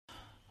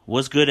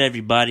What's good,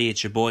 everybody?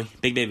 It's your boy,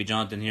 Big Baby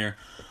Jonathan here.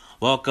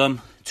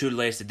 Welcome to the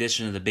latest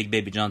edition of the Big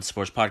Baby Jonathan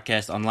Sports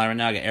Podcast. Online right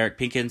now, I got Eric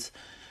Pinkins,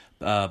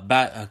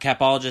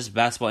 capologist,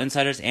 basketball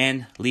insiders,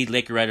 and lead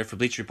Laker writer for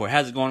Bleacher Report.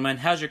 How's it going, man?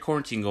 How's your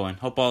quarantine going?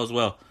 Hope all is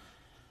well.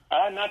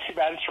 Not too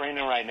bad. It's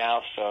raining right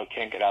now, so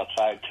can't get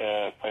outside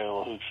to play a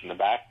little hoops in the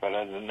back. But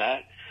other than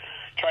that,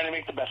 trying to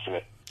make the best of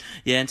it.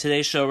 Yeah, in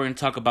today's show, we're going to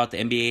talk about the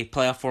NBA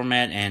playoff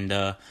format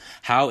and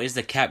how is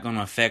the cap going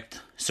to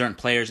affect certain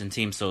players and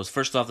teams. So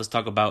first off, let's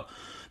talk about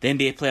the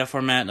NBA playoff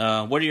format.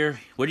 What are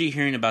you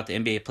hearing about the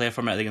NBA playoff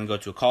format? Are they going to go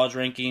to a college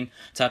ranking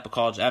type of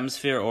college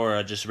atmosphere,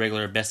 or just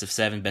regular best of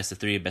 7, best of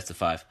 3, best of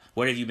 5?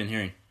 What have you been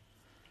hearing?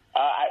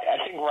 I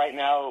think right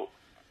now,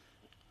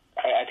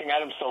 I think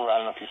Adam Silver, I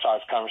don't know if you saw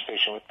his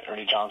conversation with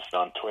Ernie Johnson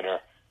on Twitter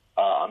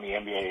on the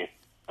NBA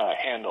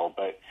handle,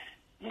 but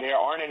there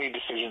aren't any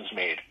decisions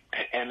made,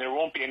 and there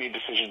won't be any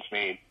decisions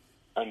made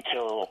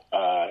until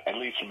at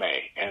least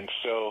May. And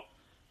so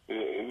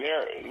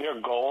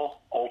their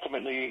goal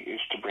ultimately is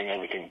to bring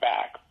everything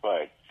back,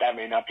 but that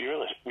may not be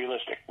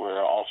realistic.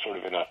 We're all sort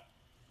of in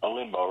a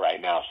limbo right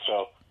now.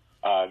 So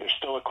there's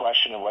still a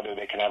question of whether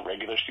they can have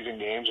regular season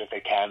games. If they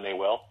can, they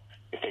will.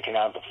 If they can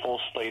have the full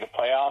slate of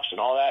playoffs and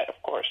all that,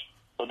 of course,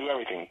 they'll do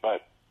everything.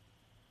 But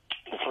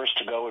the first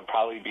to go would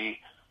probably be,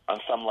 on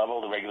some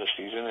level, the regular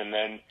season, and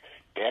then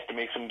they have to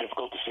make some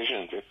difficult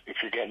decisions.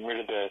 If you're getting rid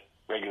of the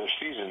regular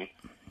season,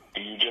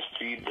 do you just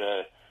feed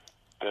the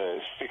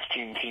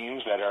 16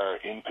 teams that are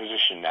in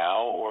position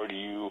now, or do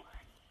you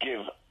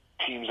give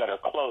teams that are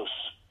close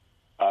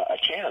a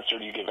chance, or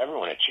do you give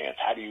everyone a chance?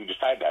 How do you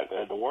decide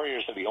that? The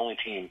Warriors are the only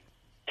team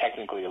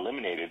technically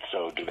eliminated,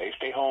 so do they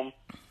stay home?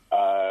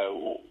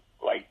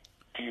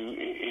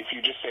 If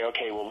you just say,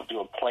 okay, we'll do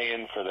a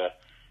play-in for the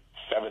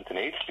 7th and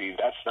 8th seed,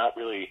 that's not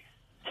really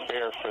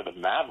fair for the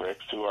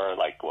Mavericks, who are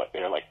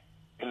they're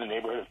in the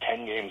neighborhood of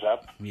 10 games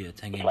up. Yeah,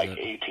 10 games up.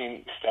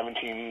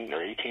 17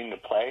 or 18 to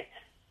play.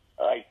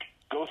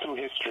 Go through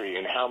history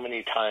and how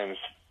many times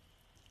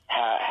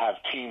have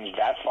teams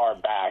that far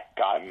back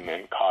gotten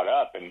and caught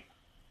up. And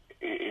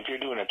if you're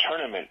doing a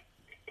tournament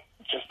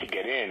just to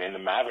get in, and the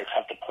Mavericks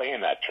have to play in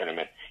that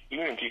tournament,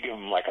 even if you give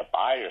them a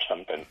bye or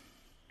something,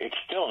 it's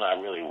still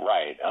not really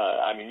right.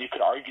 You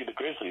could argue the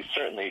Grizzlies,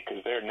 certainly,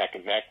 because they're neck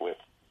and neck with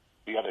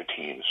the other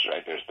teams,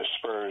 right? There's the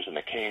Spurs and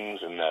the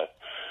Kings and the,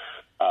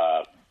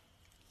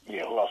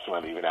 who else am I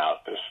leaving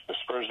out? The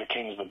Spurs, the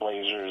Kings, the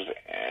Blazers,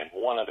 and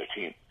one other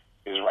team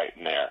is right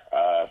in there.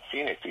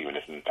 Phoenix even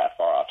isn't that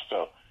far off.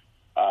 So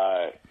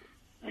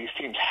these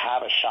teams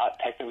have a shot.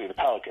 Technically, the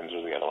Pelicans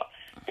was the other one.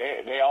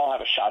 They all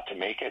have a shot to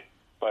make it,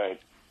 but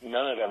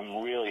none of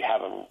them really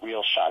have a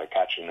real shot at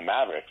catching the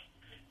Mavericks.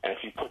 And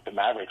if you put the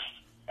Mavericks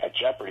at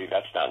jeopardy,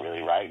 that's not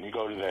really right. And you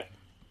go to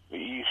the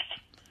East,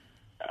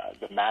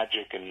 the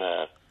Magic and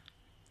a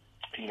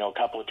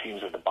couple of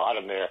teams at the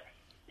bottom there,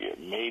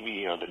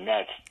 maybe, the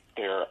Nets,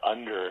 they're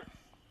under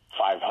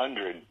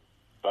 500,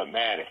 but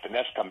man, if the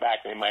Nets come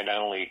back, they might not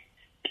only,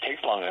 it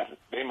takes long enough,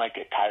 they might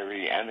get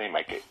Kyrie and they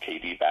might get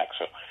KD back.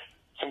 So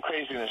some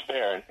craziness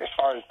there. And as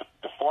far as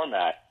the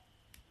format,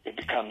 it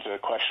becomes a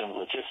question of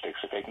logistics.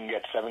 If they can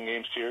get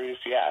 7-game series,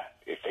 yeah.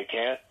 If they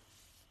can't,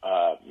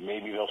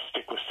 maybe they'll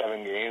stick with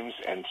 7 games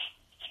and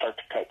start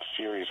to cut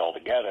series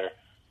altogether,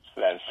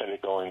 so that instead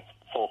of going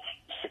full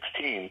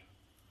 16,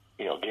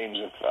 games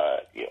of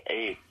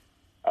 8,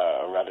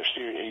 or rather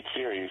 8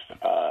 series,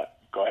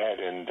 go ahead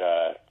and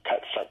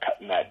start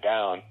cutting that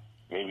down.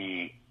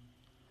 Maybe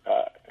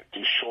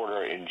do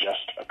shorter in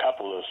just a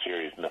couple of those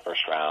series in the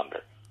first round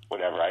or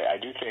whatever. I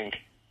do think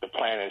the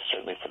plan is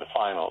certainly for the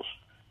finals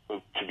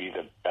to be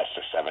the best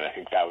of 7. I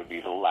think that would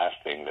be the last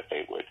thing that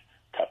they would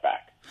cut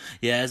back.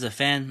 Yeah, as a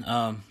fan,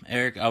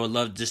 Eric, I would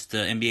love just the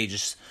NBA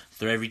just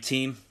throw every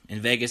team in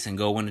Vegas and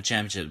go win the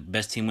championship.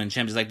 Best team win the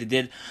championship, like they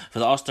did for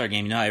the All-Star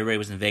game. How everybody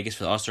was in Vegas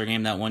for the All-Star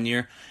game that one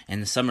year,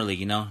 and the Summer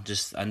League. I know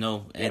there's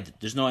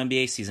no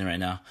NBA season right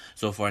now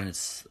so far, and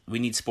we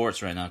need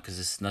sports right now because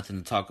it's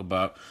nothing to talk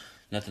about,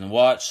 nothing to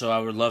watch. So I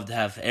would love to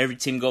have every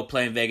team go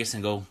play in Vegas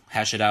and go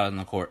hash it out on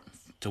the court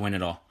to win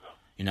it all.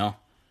 Right.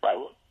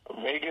 Well,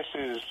 Vegas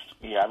is.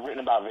 Yeah, I've written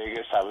about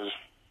Vegas. I was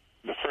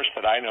the first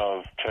that I know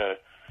of to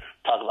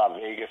talk about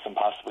Vegas and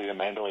possibly the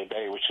Mandalay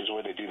Bay, which is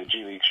where they do the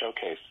G League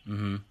showcase.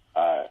 Mm-hmm.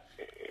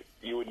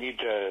 You would need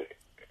to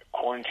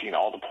quarantine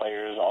all the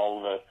players,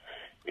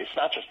 it's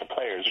not just the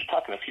players. You're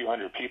talking a few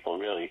hundred people,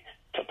 really,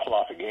 to pull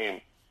off a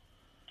game,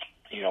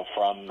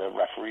 from the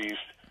referees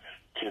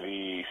to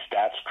the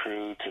stats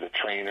crew to the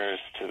trainers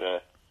to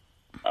the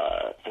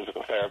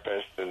physical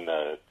therapists and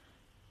the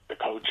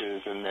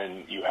coaches, and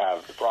then you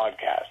have the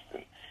broadcast,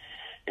 and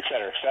et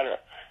cetera, et cetera.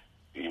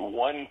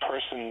 One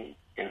person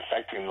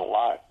infecting the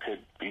lot could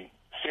be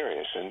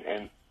serious,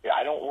 and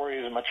I don't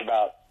worry as much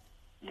about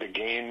the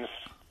games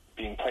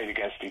being played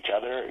against each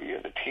other.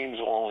 The teams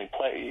will only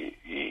play,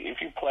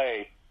 if you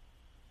play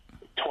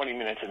 20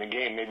 minutes in a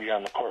game, maybe you're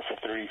on the court for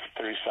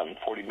 30-something,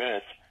 40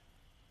 minutes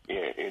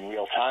in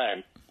real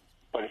time,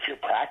 but if you're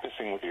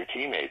practicing with your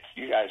teammates,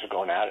 you guys are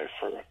going at it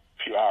for a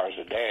few hours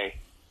a day,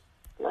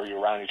 or you're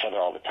around each other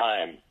all the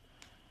time.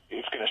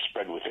 it's going to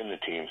spread within the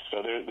team.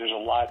 So there's a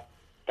lot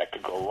that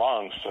could go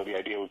wrong. So the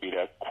idea would be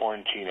to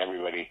quarantine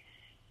everybody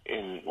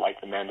in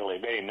like the Mandalay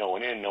Bay, no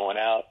one in, no one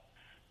out,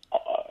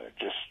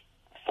 just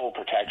full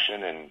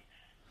protection. And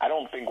I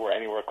don't think we're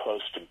anywhere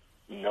close to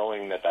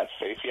knowing that that's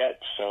safe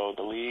yet. So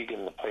the league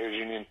and the players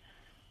union,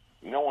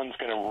 no one's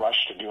going to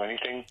rush to do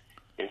anything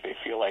if they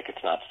feel like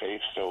it's not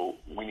safe. So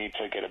we need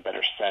to get a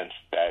better sense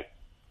that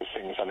this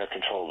thing is under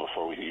control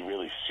before we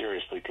really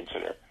seriously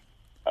consider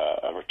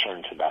a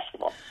return to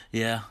basketball.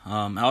 Yeah.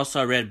 I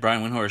also read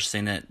Brian Windhorst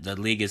saying that the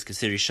league is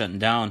considering shutting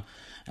down,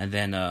 and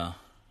then that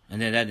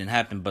didn't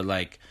happen. But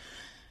like,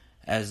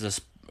 as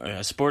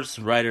a sports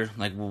writer,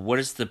 like, what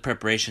is the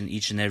preparation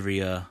each and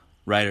every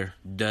writer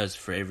does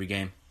for every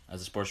game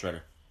as a sports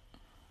writer?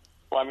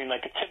 Well, I mean,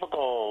 like a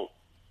typical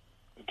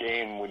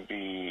game would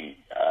be,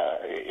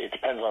 it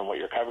depends on what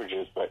your coverage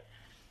is, but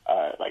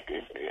like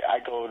if I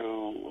go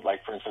to,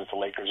 like, for instance, the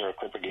Lakers or a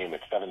Clipper game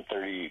at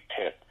 7:30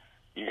 tip,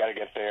 you got to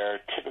get there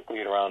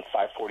typically at around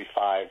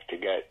 5:45 to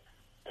get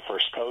the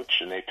first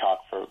coach, and they talk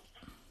for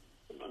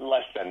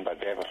less than, but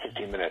they have a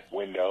 15-minute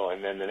window,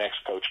 and then the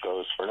next coach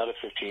goes for another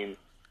 15.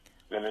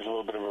 Then there's a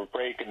little bit of a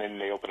break, and then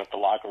they open up the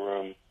locker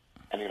room,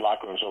 and the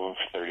locker room's open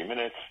for 30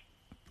 minutes.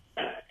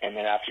 And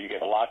then after you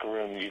get the locker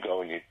room, you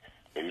go and you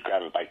maybe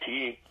grab a bite to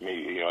eat.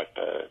 Maybe,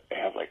 they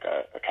have like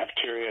a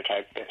cafeteria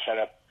type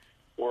setup,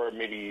 or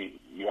maybe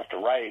you have to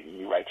write, and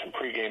you write some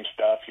pregame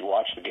stuff. You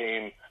watch the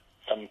game.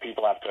 Some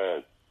people have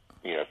to,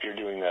 if you're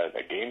doing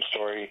a game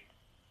story,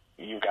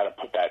 you've got to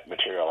put that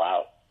material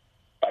out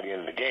by the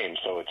end of the game,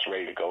 so it's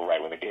ready to go right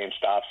when the game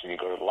stops. And you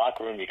go to the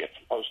locker room, you get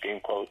some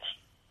post-game quotes,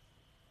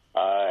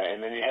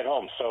 and then you head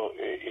home. So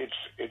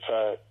it's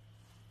a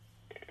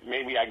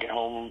maybe I get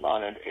home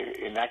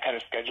in that kind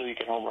of schedule. You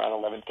get home around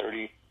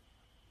 11:30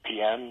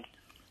 p.m.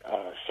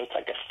 So it's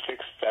like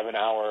a 6-7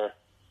 hour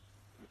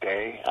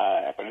day,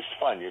 but it's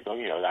fun. You're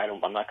going,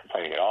 I'm not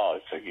complaining at all.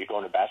 It's like you're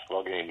going to a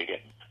basketball game, you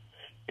get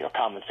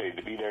compensated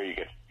to be there.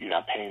 You're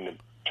not paying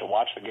to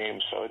watch the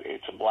game, so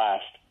it's a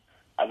blast.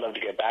 I'd love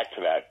to get back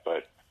to that,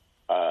 but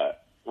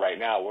right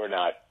now we're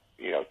not.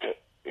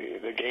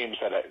 The games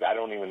that I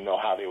don't even know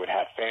how they would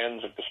have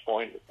fans at this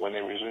point when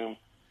they resume.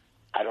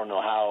 I don't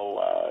know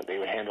how they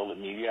would handle the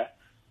media.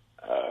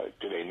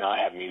 Do they not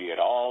have media at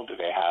all? Do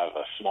they have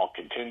a small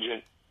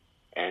contingent?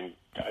 And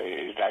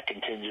is that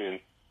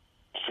contingent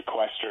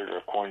sequestered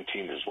or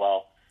quarantined as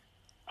well?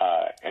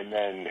 And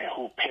then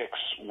who picks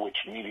which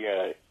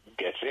media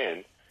gets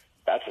in?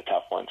 That's a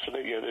tough one. So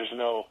that, there's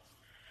no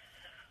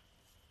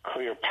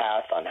clear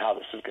path on how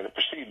this is going to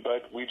proceed,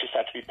 but we just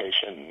have to be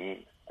patient. And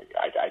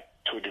I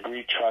to a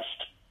degree, trust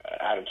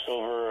Adam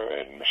Silver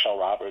and Michelle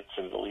Roberts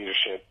and the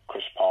leadership,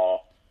 Chris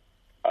Paul,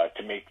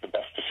 to make the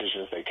best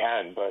decisions they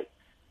can, but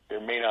there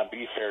may not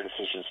be fair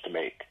decisions to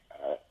make.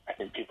 I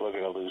think people are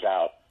going to lose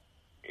out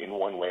in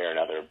one way or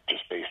another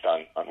just based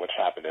on what's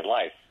happened in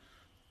life.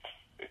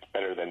 It's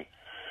better than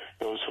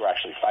those who are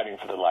actually fighting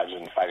for their lives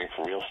and fighting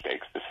for real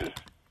stakes. This is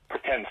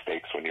pretend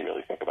stakes when you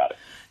really think about it.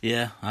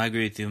 Yeah, I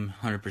agree with you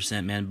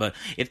 100%, man. But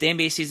if the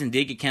NBA season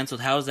did get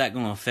canceled, how is that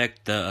going to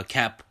affect the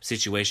cap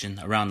situation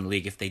around the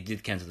league if they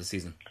did cancel the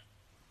season?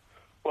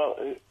 Well,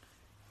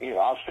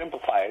 I'll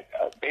simplify it.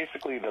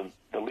 Basically,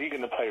 the league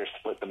and the players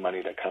split the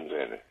money that comes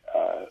in.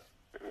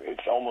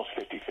 It's almost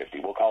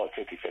 50-50. We'll call it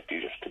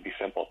 50-50 just to be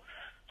simple.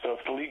 So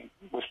if the league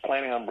was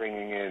planning on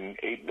bringing in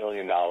 $8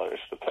 billion,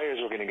 the players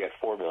were going to get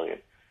 $4 billion.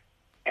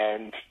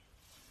 And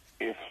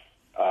if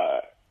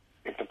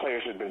the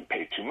players had been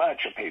paid too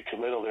much or paid too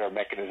little, there are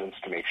mechanisms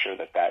to make sure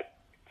that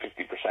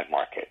 50%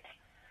 mark hits,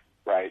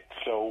 right?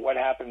 So what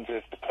happens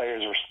if the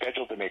players were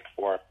scheduled to make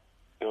 $4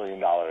 billion?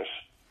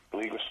 The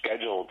league was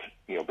scheduled,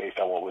 based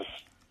on what was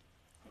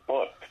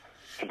booked,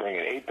 to bring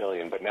in $8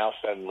 billion, but now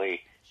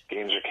suddenly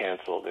games are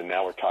canceled, and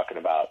now we're talking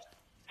about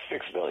 $6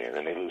 billion,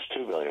 and they lose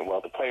 $2 billion.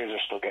 Well, the players are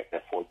still getting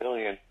their $4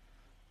 billion.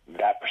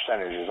 That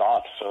percentage is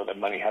off, so the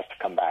money has to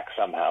come back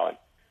somehow. And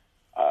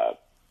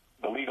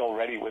the league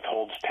already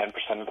withholds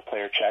 10% of the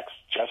player checks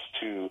just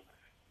to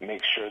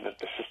make sure that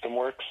the system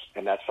works,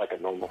 and that's like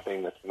a normal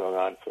thing that's been going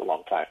on for a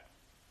long time.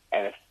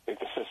 And if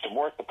the system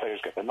worked, the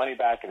players get their money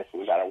back, and if it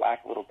was out of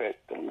whack a little bit,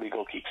 the league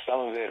will keep some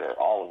of it or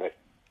all of it.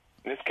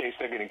 In this case,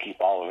 they're going to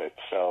keep all of it.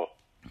 So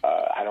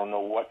I don't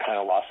know what kind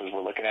of losses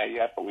we're looking at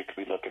yet, but we could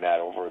be looking at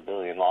over $1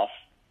 billion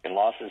in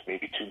losses,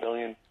 maybe $2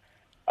 billion.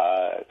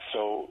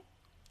 So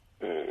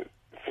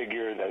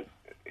figure that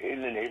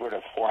in the neighborhood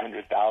of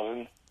 400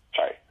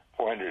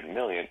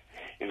 million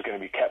is going to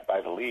be kept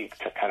by the league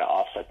to kind of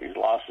offset these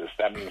losses.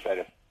 That means that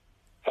if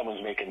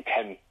someone's making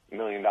 $10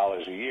 million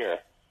a year,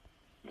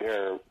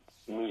 they're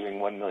losing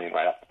 $1 million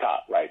right off the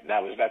top, right? And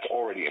that's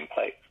already in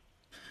place.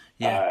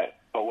 Yeah.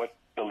 But what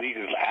the league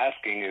is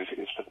asking is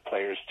for the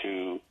players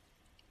to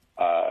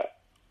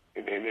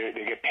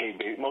they get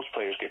paid. Most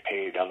players get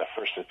paid on the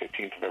 1st and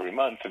 15th of every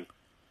month, and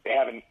they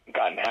haven't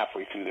gotten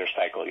halfway through their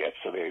cycle yet.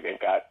 So they've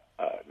got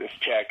this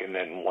check and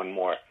then one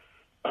more.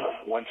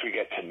 Once we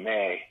get to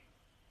May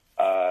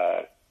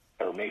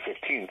or May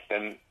 15th,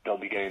 then they'll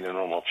be getting their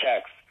normal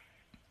checks.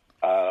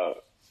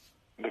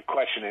 The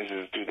question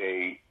is do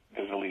they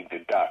does the league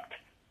deduct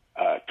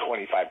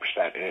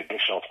 25%, an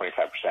additional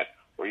 25%,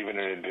 or even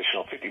an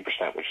additional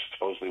 50%, which is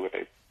supposedly what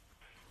they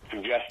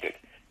suggested.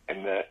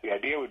 And the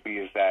idea would be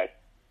is that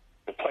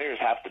the players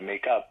have to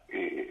make up,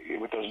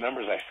 with those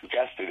numbers I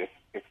suggested,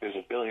 if there's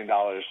 $1 billion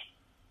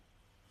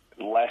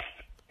less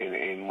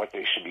in what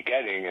they should be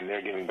getting and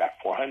they're giving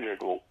back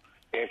 400, well,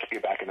 they have to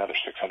give back another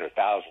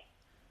 600,000.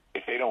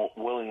 If they don't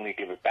willingly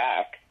give it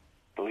back,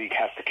 the league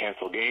has to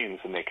cancel games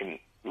and they can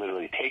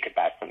literally take it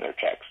back from their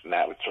checks, and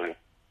that would sort of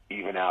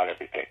even out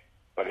everything.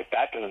 But if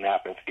that doesn't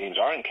happen, if the games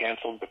aren't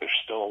canceled, but there's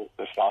still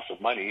this loss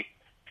of money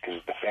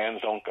because the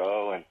fans don't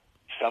go and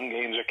some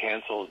games are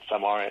canceled,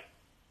 some aren't,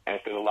 and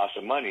if there's a loss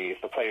of money,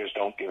 if the players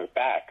don't give it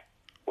back,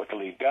 what the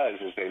league does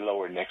is they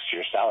lower next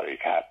year's salary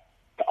cap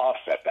to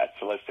offset that.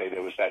 So let's say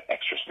there was that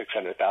extra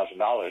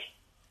 $600,000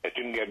 that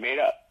didn't get made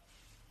up.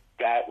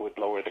 That would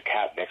lower the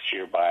cap next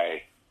year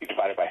by, you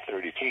divide it by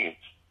 30 teams,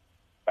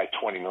 by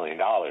 $20 million.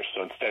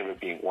 So instead of it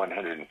being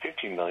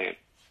 $115 million,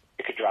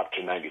 it could drop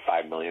to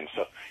 $95 million.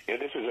 So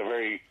this is a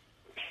very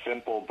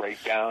simple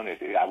breakdown.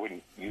 I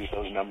wouldn't use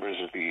those numbers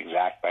as the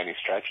exact by any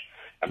stretch.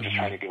 I'm just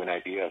trying to give an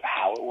idea of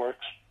how it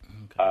works.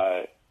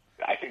 Okay.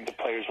 I think the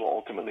players will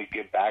ultimately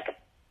give back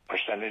a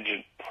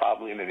percentage,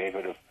 probably in the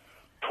neighborhood of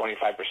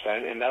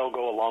 25%, and that'll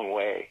go a long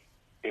way,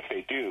 if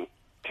they do,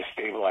 to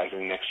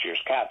stabilizing next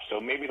year's cap. So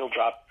maybe they'll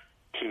drop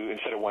to,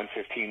 instead of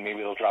 115, maybe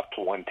they'll drop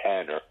to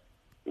 110 or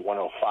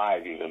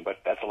 105 even, but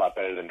that's a lot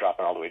better than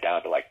dropping all the way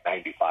down to like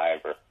 95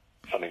 or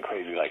something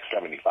crazy like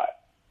 75.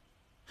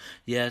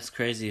 Yeah, it's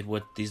crazy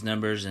with these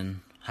numbers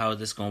and how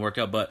this is going to work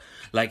out. But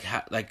like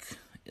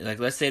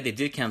let's say they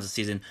did cancel the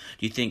season.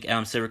 Do you think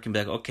Adam Silver can be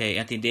like, okay,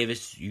 Anthony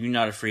Davis, you're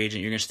not a free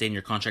agent. You're going to stay in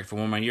your contract for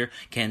one more year.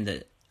 Can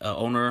the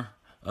owner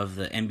of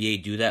the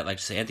NBA do that? Like,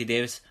 say, Anthony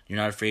Davis, you're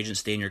not a free agent.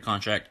 Stay in your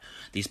contract.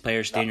 These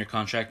players stay in your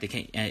contract. They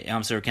can't.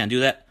 Adam Silver can't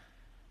do that.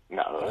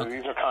 No,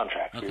 these are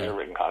contracts. Okay. These are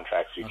written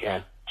contracts. You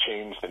can't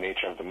change the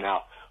nature of them.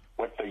 Now,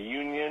 what the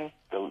union,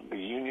 the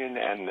union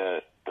and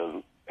the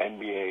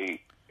NBA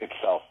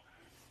itself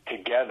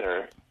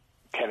together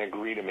can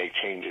agree to make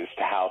changes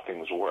to how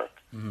things work.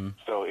 Mm-hmm.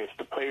 So if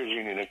the players'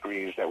 union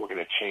agrees that we're going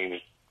to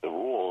change the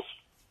rules,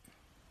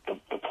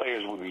 the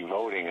players will be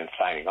voting and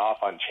signing off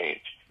on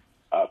change.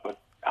 But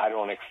I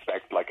don't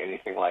expect like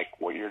anything like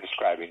what you're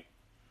describing.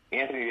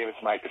 Anthony Davis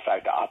might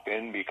decide to opt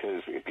in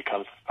because it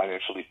becomes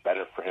financially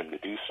better for him to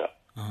do so.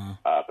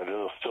 But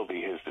it'll still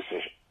be his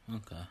decision.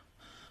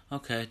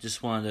 Okay,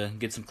 just wanted to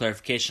get some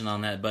clarification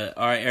on that. But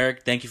all right,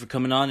 Eric, thank you for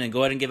coming on, and go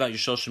ahead and give out your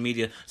social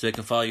media so they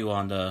can follow you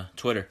on the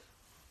Twitter.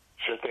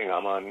 Sure thing.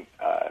 I'm on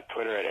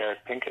Twitter at Eric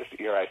Pincus,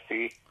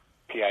 EricPincus.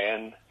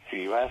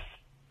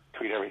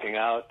 Tweet everything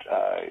out.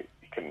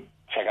 You can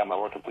check out my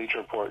work at Bleacher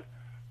Report,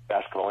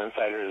 Basketball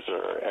Insiders,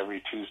 or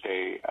every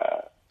Tuesday,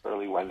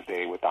 early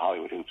Wednesday with the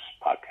Hollywood Hoops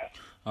podcast.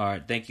 All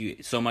right. Thank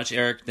you so much,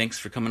 Eric. Thanks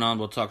for coming on.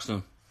 We'll talk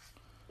soon.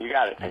 You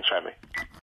got it. Thanks for having me.